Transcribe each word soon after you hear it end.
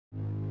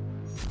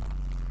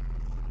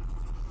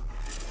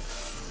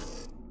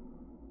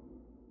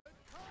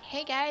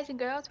Hey guys and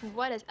girls,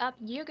 what is up?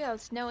 Your girl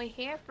Snowy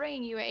here,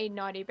 bringing you a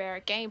Naughty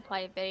Bear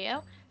gameplay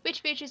video, which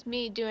features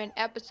me doing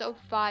episode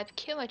 5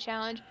 killer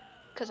challenge,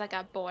 cause I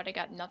got bored, I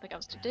got nothing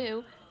else to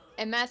do,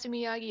 and Master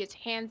Miyagi is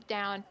hands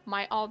down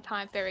my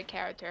all-time favorite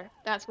character,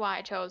 that's why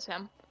I chose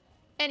him.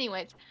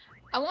 Anyways,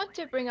 I want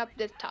to bring up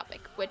this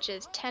topic, which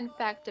is 10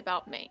 facts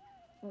about me.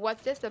 What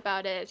this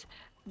about is,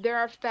 there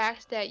are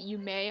facts that you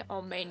may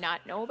or may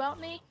not know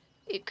about me.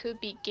 It could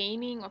be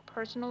gaming or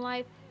personal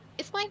life.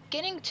 It's like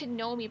getting to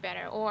know me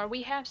better, or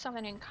we have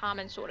something in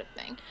common sort of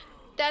thing.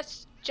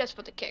 That's just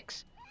for the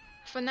kicks.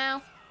 For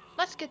now,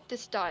 let's get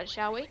this started,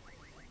 shall we?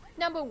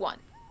 Number 1.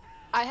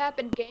 I have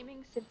been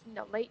gaming since in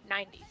the late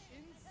 90s.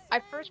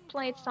 I first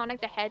played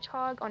Sonic the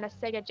Hedgehog on a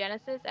Sega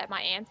Genesis at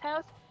my aunt's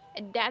house,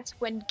 and that's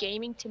when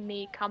gaming to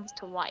me comes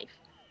to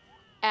life.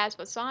 As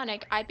for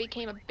Sonic, I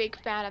became a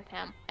big fan of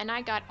him, and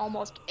I got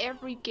almost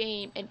every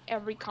game in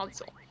every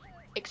console,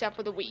 except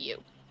for the Wii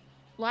U.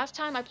 Last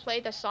time I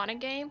played the Sonic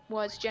game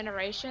was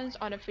Generations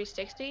on a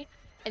 360,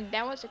 and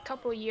that was a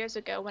couple years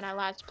ago when I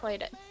last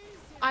played it.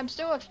 I'm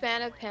still a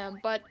fan of him,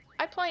 but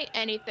I play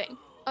anything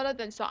other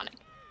than Sonic.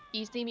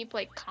 You see me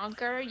play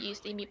Conquer, you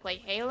see me play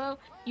Halo,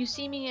 you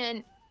see me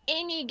in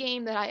any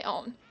game that I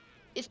own.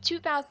 It's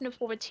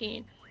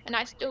 2014, and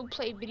I still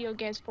play video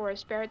games for a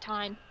spare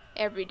time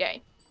every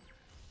day.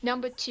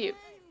 Number 2.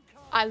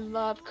 I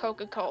love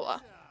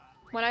Coca-Cola.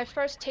 When I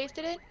first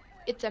tasted it,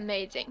 it's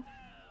amazing.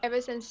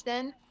 Ever since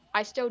then,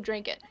 I still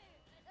drink it.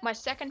 My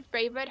second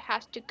favorite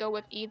has to go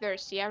with either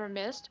Sierra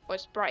Mist or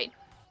Sprite,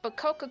 but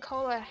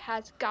Coca-Cola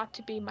has got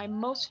to be my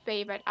most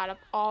favorite out of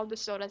all the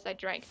sodas I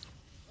drink.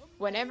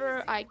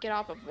 Whenever I get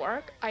off of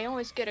work, I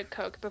always get a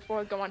Coke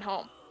before going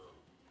home.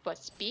 But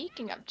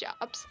speaking of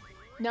jobs,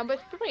 number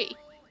 3.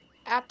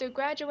 After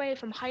graduating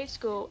from high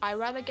school, I'd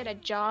rather get a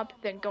job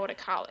than go to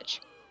college.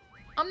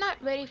 I'm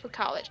not ready for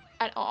college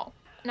at all,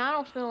 and I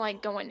don't feel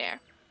like going there.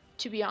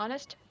 To be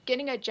honest,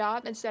 getting a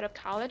job instead of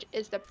college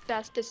is the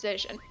best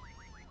decision.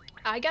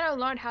 I gotta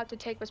learn how to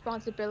take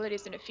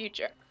responsibilities in the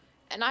future,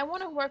 and I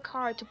want to work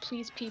hard to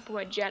please people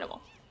in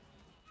general.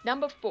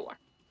 Number 4.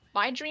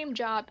 My dream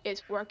job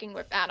is working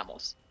with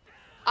animals.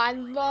 I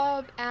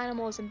love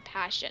animals and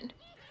passion.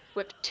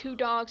 With 2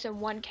 dogs and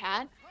 1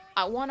 cat,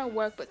 I want to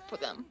work for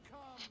them,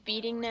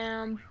 feeding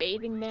them,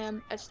 bathing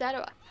them,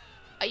 etc.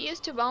 I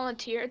used to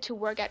volunteer to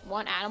work at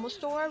one animal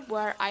store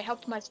where I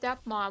helped my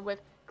stepmom with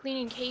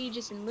cleaning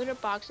cages and litter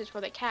boxes for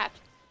the cats,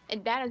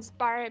 and that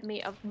inspired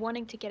me of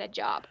wanting to get a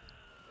job.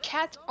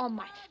 Cats are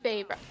my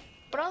favorite,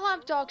 but I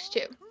love dogs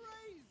too.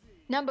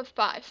 Number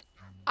 5.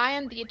 I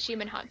am the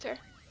achievement hunter.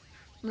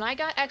 When I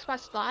got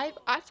Xbox Live,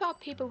 I saw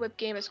people with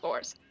gamer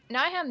scores, and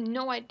I have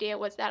no idea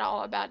what's that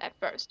all about at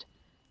first.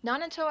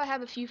 Not until I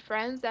have a few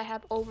friends that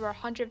have over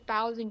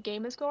 100,000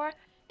 gamer score,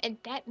 and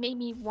that made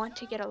me want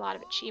to get a lot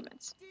of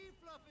achievements.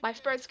 My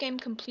first game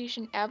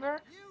completion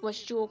ever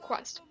was Jewel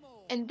Quest,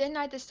 and then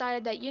I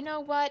decided that you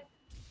know what?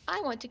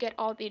 I want to get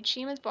all the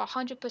achievements for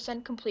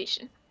 100%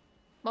 completion.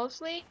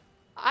 Mostly,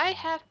 I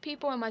have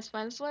people in my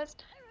friends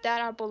list that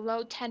are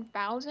below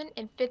 10,000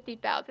 and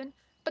 50,000,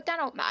 but that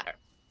don't matter.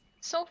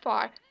 So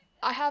far,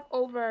 I have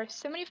over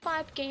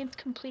 75 games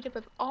completed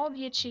with all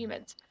the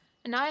achievements,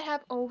 and I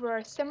have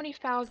over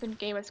 70,000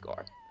 gamer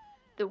score.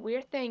 The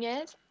weird thing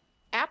is,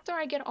 after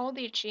I get all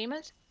the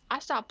achievements, I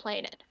stop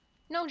playing it.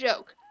 No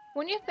joke.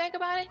 When you think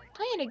about it,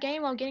 playing a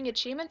game while getting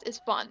achievements is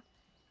fun.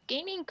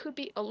 Gaming could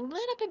be a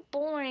little bit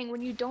boring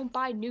when you don't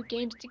buy new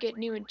games to get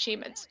new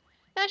achievements.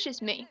 That's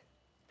just me.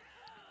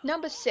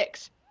 Number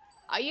 6.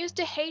 I used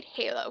to hate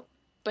Halo,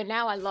 but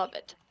now I love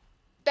it.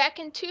 Back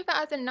in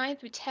 2009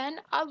 through 10,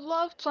 I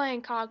loved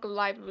playing COD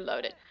Live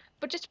Reloaded,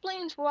 but just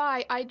explains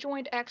why I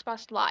joined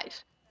Xbox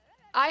Live.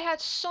 I had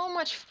so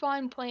much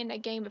fun playing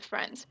that game with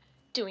friends,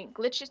 doing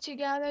glitches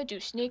together, do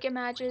sneaker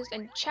matches,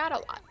 and chat a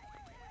lot.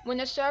 When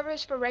the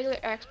servers for regular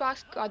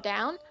Xbox got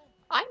down,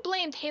 I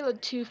blamed Halo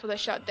 2 for the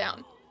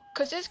shutdown,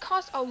 cause this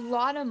costs a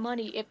lot of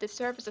money if the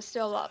servers are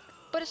still up,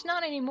 but it's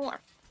not anymore.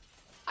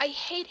 I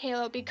hate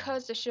Halo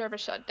because the server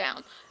shut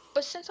down,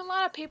 but since a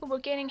lot of people were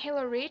getting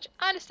Halo Reach,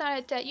 I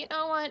decided that, you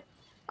know what,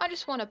 I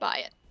just want to buy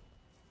it.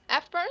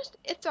 At first,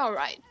 it's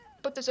alright,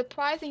 but the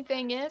surprising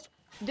thing is,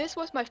 this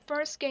was my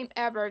first game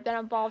ever that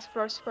involves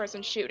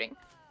first-person shooting.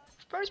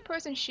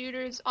 First-person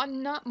shooters are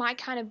not my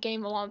kind of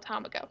game a long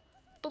time ago,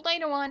 but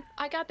later on,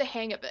 I got the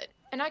hang of it,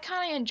 and I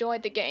kinda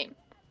enjoyed the game.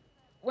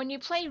 When you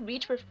play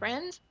Reach with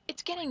friends,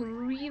 it's getting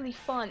really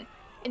fun,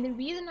 and the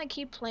reason I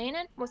keep playing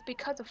it was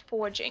because of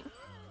forging.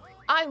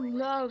 I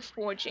love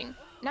forging,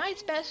 and I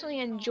especially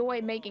enjoy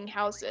making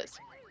houses.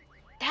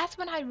 That's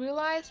when I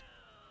realized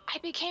I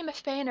became a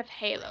fan of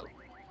Halo.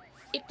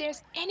 If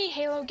there's any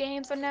Halo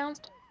games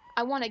announced,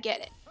 I want to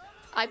get it.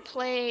 I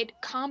played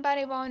Combat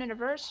Evolved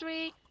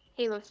Anniversary,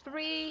 Halo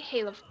 3,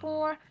 Halo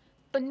 4,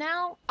 but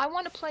now I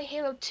want to play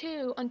Halo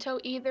 2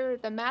 until either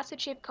the Master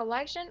Chief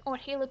Collection or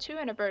Halo 2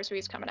 Anniversary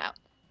is coming out.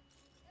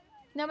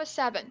 Number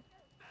 7.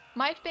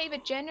 My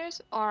favorite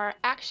genres are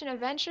action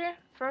adventure,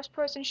 first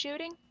person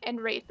shooting, and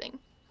racing.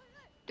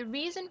 The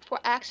reason for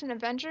action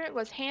adventure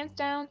was hands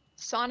down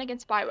Sonic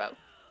and Spyro.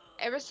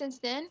 Ever since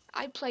then,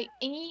 I play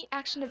any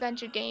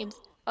action-adventure games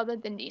other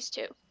than these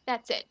two.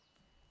 That's it.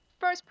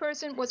 First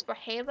person was for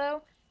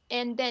Halo,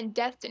 and then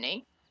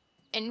Destiny,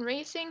 and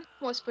racing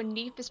was for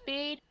Need for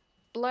Speed,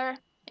 Blur,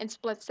 and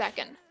Split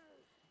Second.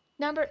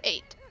 Number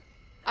 8.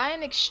 I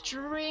am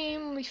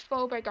extremely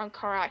phobic on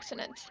car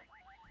accidents.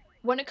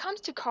 When it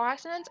comes to car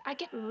accidents, I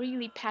get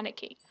really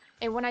panicky,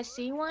 and when I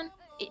see one,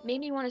 it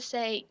made me want to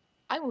say,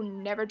 I will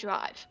never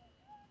drive.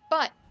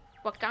 But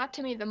what got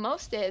to me the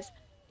most is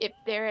if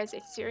there is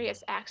a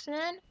serious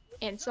accident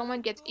and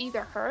someone gets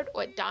either hurt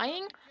or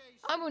dying,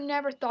 I would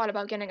never thought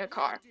about getting a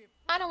car.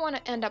 I don't want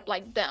to end up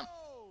like them.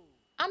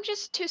 I'm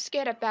just too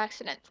scared of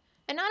accidents,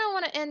 and I don't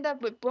want to end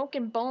up with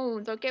broken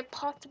bones or get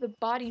parts of the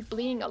body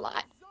bleeding a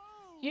lot.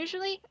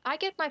 Usually, I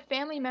get my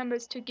family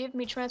members to give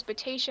me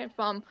transportation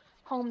from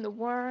home to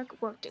work,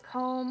 work to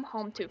home,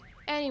 home to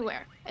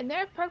anywhere, and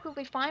they're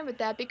perfectly fine with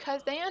that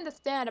because they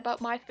understand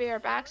about my fear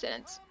of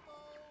accidents.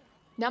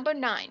 Number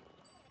 9.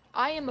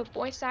 I am a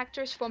voice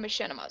actress for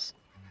machinimas.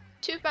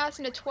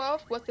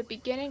 2012 was the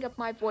beginning of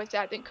my voice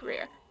acting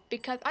career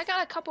because I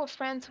got a couple of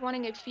friends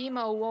wanting a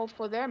female role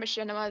for their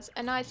machinimas,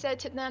 and I said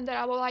to them that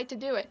I would like to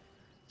do it.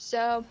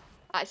 So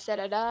I set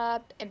it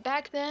up, and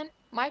back then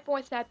my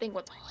voice acting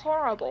was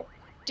horrible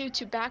due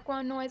to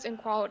background noise and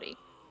quality.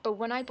 But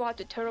when I bought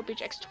the Turtle Beach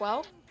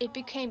X12, it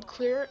became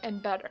clearer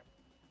and better.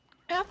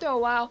 After a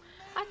while,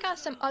 I got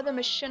some other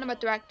machinima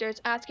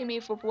directors asking me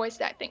for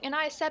voice acting, and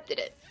I accepted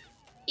it.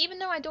 Even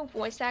though I don't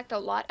voice act a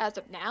lot as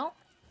of now,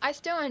 I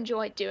still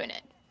enjoy doing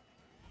it.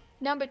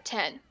 Number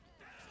 10.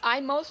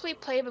 I mostly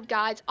play with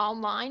guys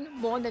online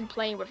more than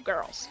playing with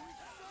girls.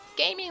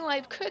 Gaming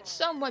life could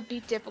somewhat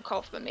be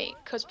difficult for me,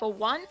 cause for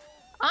one,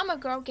 I'm a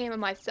girl gamer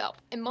myself,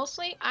 and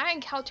mostly I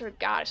encounter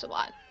guys a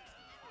lot.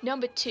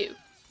 Number 2.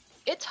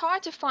 It's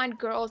hard to find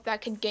girls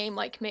that can game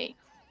like me.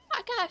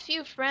 I got a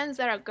few friends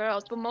that are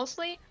girls, but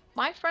mostly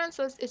my friends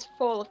list is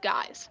full of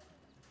guys.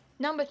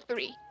 Number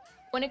 3.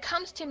 When it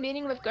comes to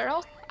meeting with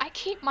girls, I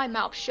keep my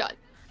mouth shut,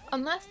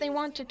 unless they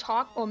want to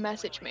talk or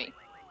message me.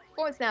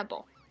 For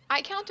example, I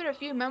encountered a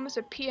few members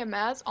of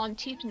PMS on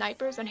Team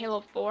Snipers and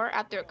Halo 4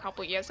 after a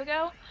couple years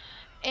ago,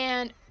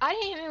 and I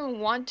didn't even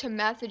want to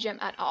message them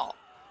at all.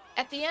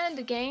 At the end of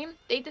the game,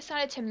 they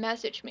decided to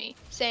message me,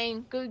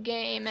 saying good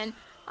game, and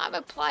I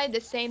replied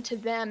the same to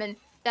them, and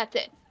that's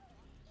it.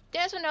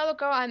 There's another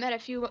girl I met a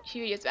few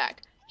years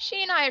back.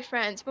 She and I are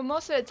friends, but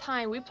most of the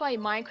time we play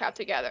Minecraft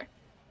together.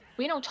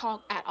 We don't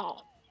talk at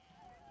all.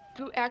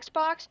 Through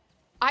Xbox,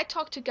 I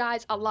talk to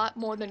guys a lot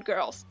more than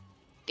girls.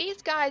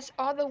 These guys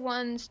are the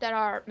ones that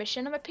are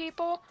machinima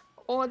people,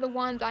 or the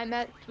ones I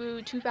met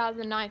through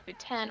 2009 through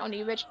 10 on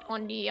the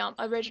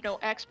original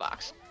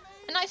Xbox,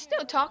 and I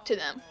still talk to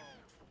them.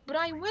 But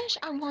I wish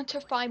I want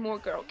to find more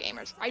girl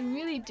gamers. I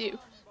really do,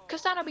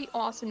 cause that'd be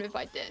awesome if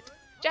I did.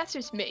 That's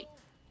just me.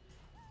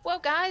 Well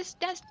guys,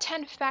 that's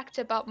 10 facts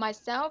about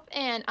myself,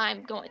 and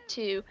I'm going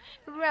to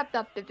wrap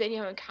up the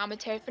video and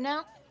commentary for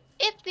now.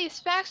 If these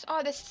facts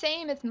are the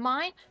same as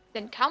mine,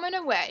 then comment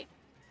away.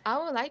 I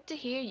would like to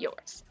hear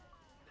yours.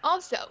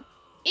 Also,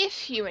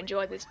 if you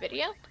enjoyed this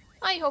video,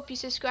 I hope you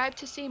subscribe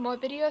to see more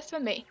videos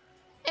from me.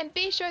 And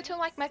be sure to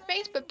like my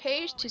Facebook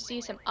page to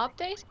see some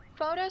updates,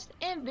 photos,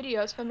 and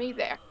videos from me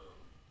there.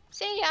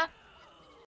 See ya!